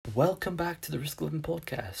Welcome back to the risk11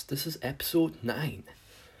 podcast. This is episode 9.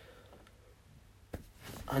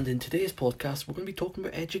 And in today's podcast, we're going to be talking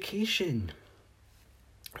about education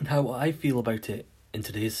and how I feel about it in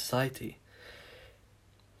today's society.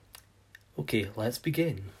 Okay, let's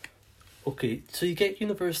begin. Okay, so you get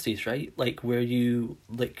universities, right? Like where you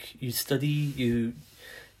study, you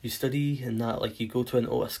study and that, like you go to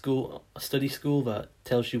a study school that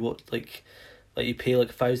tells you what like you pay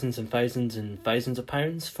like thousands and thousands and thousands of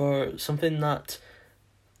pounds for something that,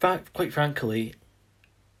 quite frankly,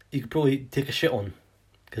 you could probably take a shit on.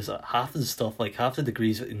 Because half of the stuff, like half the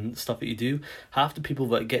degrees and stuff that you do, half the people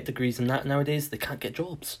that get degrees in that nowadays, they can't get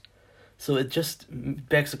jobs. So it just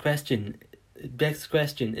begs the question,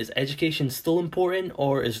 is education still important,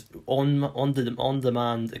 or is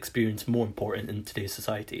on-demand experience more important in today's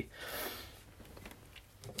society?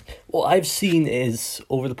 What I've seen is,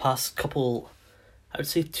 over the past couple, I would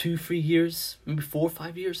say 2-3 years, maybe 4 or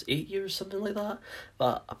 5 years, 8 years, something like that,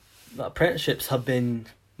 that apprenticeships have been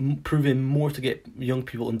proven more to get young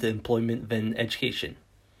people into employment than education.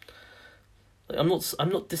 Like, I'm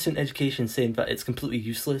not dissing education, saying that it's completely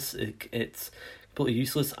useless. It's completely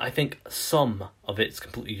useless. I think some of it's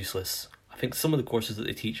completely useless. I think some of the courses that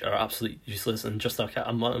they teach are absolutely useless and just like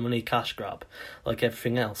a money cash grab, like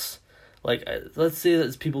everything else. Like, let's say that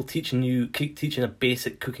it's people teaching a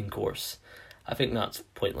basic cooking course. I think that's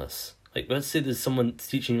pointless. Like, let's say there's someone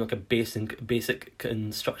teaching like a basic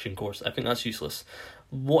construction course. I think that's useless.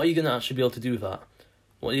 What are you going to actually be able to do with that?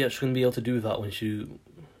 What are you actually going to be able to do with that once you,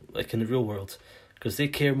 like, in the real world? Because they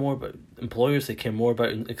care more about employers, they care more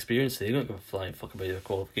about experience, they don't give a flying fuck about your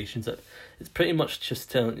qualifications. It's pretty much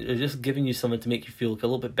they're just giving you something to make you feel like a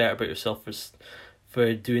little bit better about yourself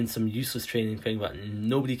for doing some useless training thing that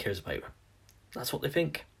nobody cares about. That's what they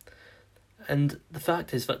think. And the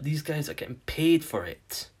fact is that these guys are getting paid for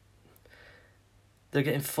it. They're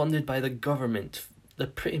getting funded by the government. They're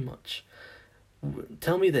pretty much...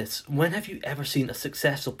 Tell me this, when have you ever seen a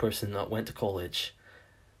successful person that went to college,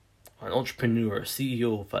 an entrepreneur, a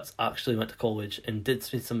CEO that's actually went to college and did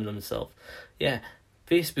something himself? Yeah,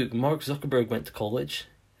 Facebook, Mark Zuckerberg went to college.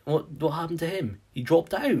 What happened to him? He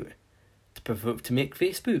dropped out to make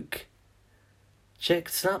Facebook. Check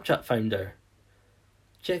Snapchat founder.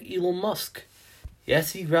 Check Elon Musk.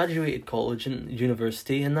 Yes, he graduated college and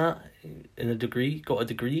university and that, got a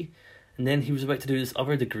degree, and then he was about to do this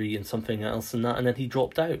other degree in something else and that, and then he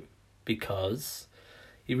dropped out because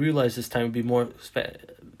he realised this time would be more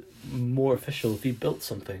official if he built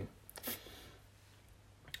something.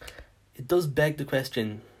 It does beg the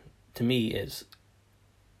question to me is,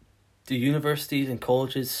 do universities and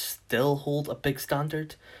colleges still hold a big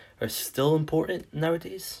standard? Are still important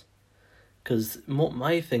nowadays? Because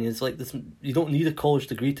my thing is like this: you don't need a college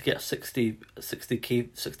degree to get a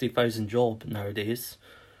 60,000 job nowadays.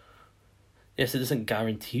 Yes, it doesn't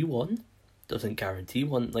guarantee one.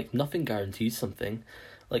 Like, nothing guarantees something.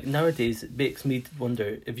 Like, nowadays, it makes me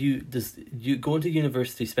wonder if you go into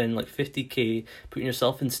university, spend like 50k, putting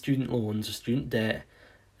yourself in student loans or student debt,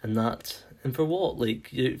 and for what?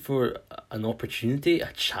 Like, for an opportunity,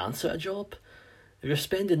 a chance at a job. If you're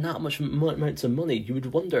spending that much amounts of money, you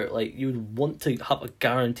would wonder, like, you would want to have a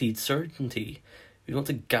guaranteed certainty. You want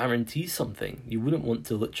to guarantee something. You wouldn't want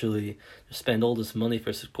to literally spend all this money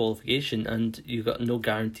for qualification and you got no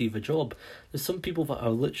guarantee of a job. There's some people that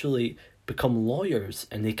are literally become lawyers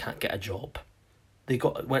and they can't get a job. They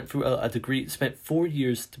went through a degree, spent 4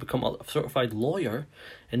 years to become a certified lawyer,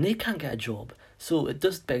 and they can't get a job. So it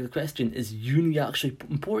does beg the question: is uni actually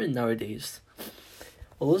important nowadays?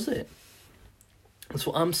 Well, is it? That's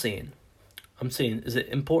what I'm saying. Is it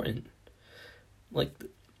important? Like,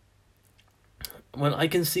 when I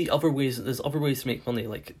can see there's other ways to make money,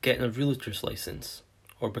 like getting a realtor's license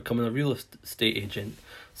or becoming a real estate agent,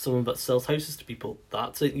 someone that sells houses to people.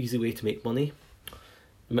 That's an easy way to make money.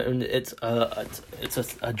 It's a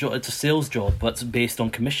sales job that's based on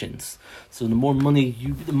commissions. So the more money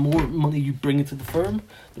you bring into the firm,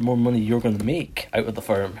 the more money you're going to make out of the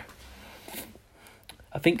firm.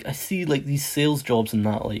 I think I see like these sales jobs and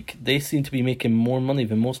that, like, they seem to be making more money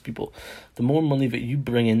than most people. The more money that you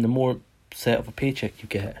bring in, the more set of a paycheck you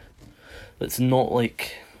get. It's not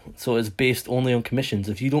like, so it's based only on commissions.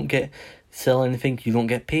 If you don't sell anything, you don't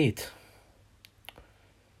get paid.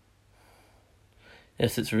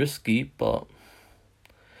 Yes, it's risky, but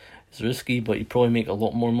you probably make a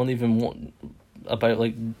lot more money than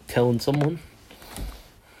like telling someone.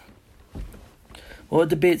 What it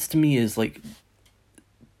debates to me is like,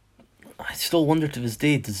 I still wonder to this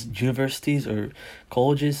day, does universities or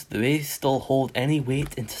colleges, do they still hold any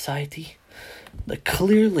weight in society? Like,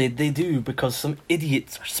 clearly they do, because some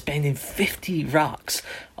idiots are spending 50 racks,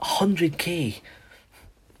 100k,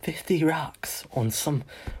 50 racks on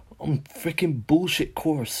freaking bullshit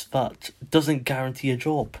course that doesn't guarantee a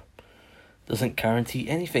job. Doesn't guarantee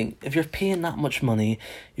anything. If you're paying that much money,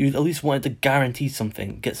 you'd at least want to guarantee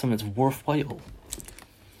something, get something that's worthwhile.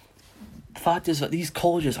 The fact is that these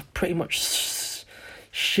colleges are pretty much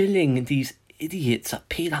shilling these idiots that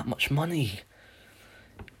pay that much money.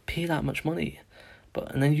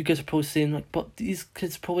 And then you guys are probably saying, like, but these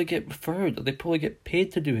kids probably get referred, or they probably get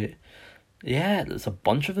paid to do it. Yeah, there's a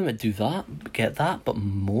bunch of them that do that, get that, but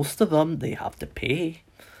most of them, they have to pay.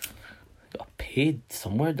 They got paid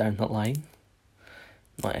somewhere down the line.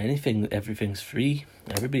 Not everything's free.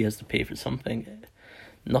 Everybody has to pay for something.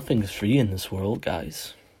 Nothing's free in this world,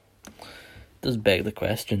 guys. It does beg the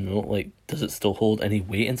question, though, like, does it still hold any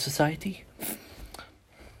weight in society?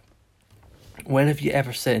 When's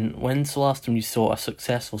the last time you saw a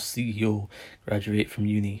successful CEO graduate from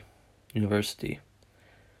university?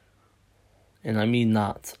 And I mean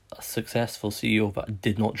that, a successful CEO that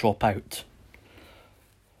did not drop out.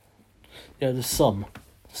 Yeah, there's some,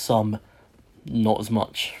 not as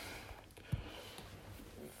much.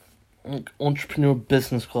 Like, entrepreneur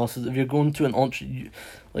business classes, if you're going to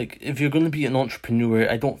if you're going to be an entrepreneur,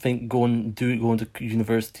 I don't think going to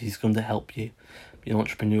university is going to help you be an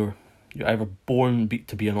entrepreneur. You're either born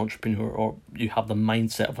to be an entrepreneur, or you have the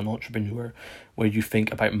mindset of an entrepreneur where you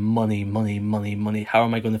think about money. How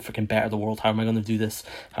am I going to freaking better the world? How am I going to do this?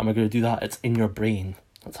 How am I going to do that? It's in your brain.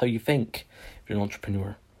 That's how you think if you're an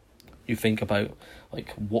entrepreneur. You think about, like,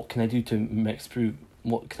 what can I do to improve?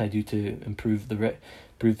 What can I do to improve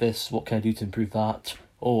improve this? What can I do to improve that?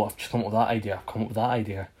 Oh, I've just come up with that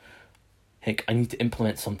idea. Heck, I need to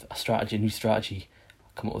implement a new strategy.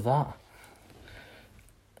 Come up with that.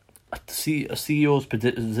 A CEO's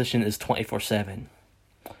position is 24/7,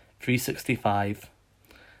 365,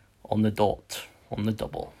 on the dot, on the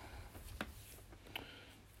double.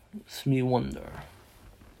 Makes me wonder,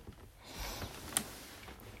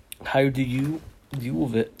 how do you deal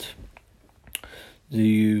with it?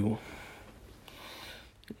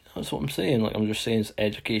 That's what I'm saying. Like, I'm just saying, is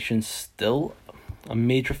education still a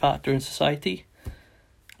major factor in society?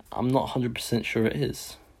 I'm not 100% sure it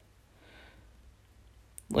is.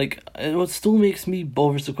 Like, what still makes me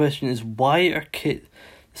bothers the question is, why are kids...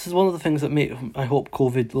 This is one of the things that I hope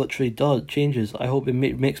COVID literally changes. I hope it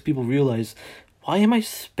makes people realise, why am I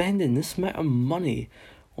spending this amount of money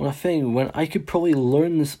on a thing when I could probably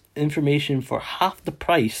learn this information for half the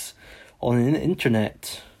price on an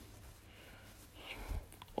internet?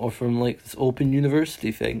 Or from, like, this open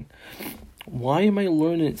university thing. Why am I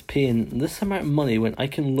paying this amount of money when I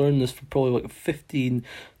can learn this for probably like $15,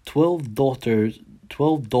 $12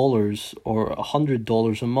 or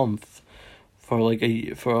 $100 a month for an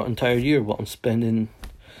entire year, while I'm spending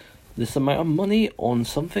this amount of money on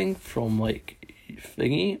something from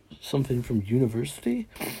something from university?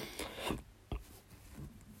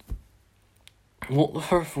 What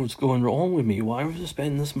the earth was going wrong with me? Why was I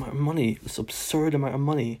spending this amount of money, this absurd amount of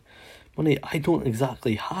money I don't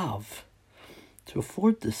exactly have to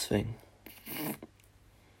afford this thing?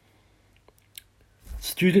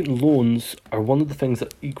 Student loans are one of the things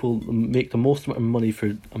that make the most amount of money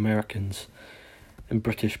for Americans and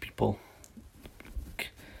British people.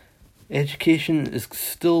 Education is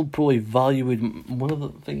still probably valued. One of the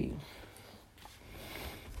things.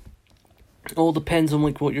 It all depends on,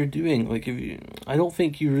 like, what you're doing. Like, I don't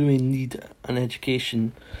think you really need an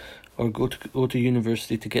education or go to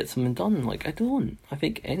university to get something done. Like, I don't. I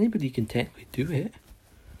think anybody can technically do it.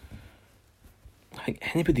 I think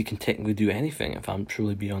anybody can technically do anything, if I'm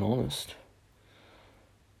truly being honest.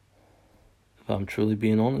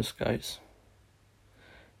 Guys.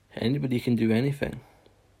 Anybody can do anything.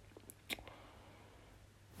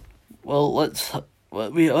 Well, let's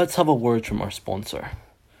have a word from our sponsor.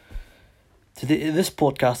 Today, this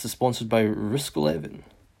podcast is sponsored by risk11.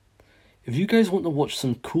 If you guys want to watch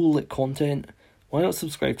some cool lit content, why not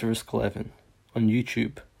subscribe to risk11 on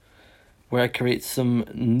YouTube, where I create some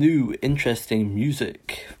new interesting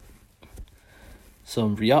music,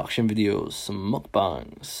 some reaction videos, some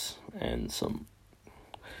mukbangs, and some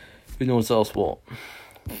who knows else what.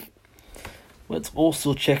 Let's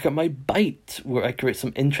also check out my Byte, where I create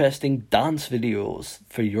some interesting dance videos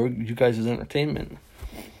for you guys' entertainment.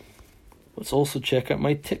 Let's also check out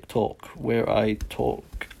my TikTok, where I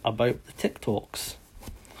talk about the TikToks.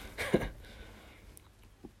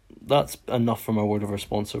 That's enough from our word of our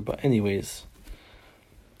sponsor, but anyways.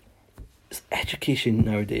 Is education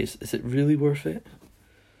nowadays, is it really worth it?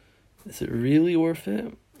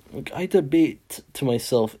 Like, I debate to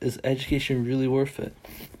myself, is education really worth it?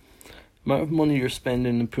 The amount of money you're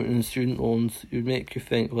spending and putting in student loans, you'd make you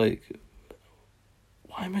think, like,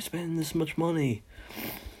 why am I spending this much money?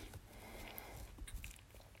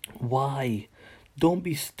 Why? Don't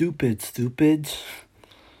be stupid.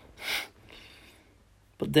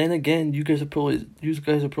 But then again, you guys are probably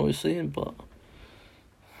saying, but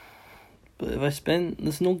if I spend,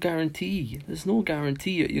 there's no guarantee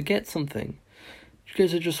you get something. You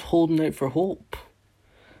guys are just holding out for hope.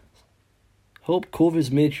 Hope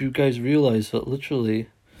COVID's made you guys realise that literally,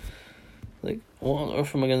 like, what on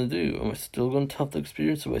earth am I going to do? Am I still going to have the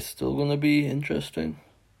experience? Am I still going to be interesting?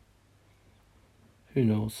 Who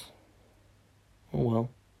knows? Oh well.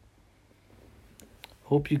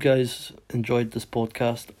 Hope you guys enjoyed this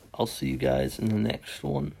podcast. I'll see you guys in the next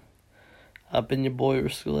one. I've been your boy,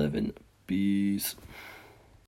 risk11. Peace.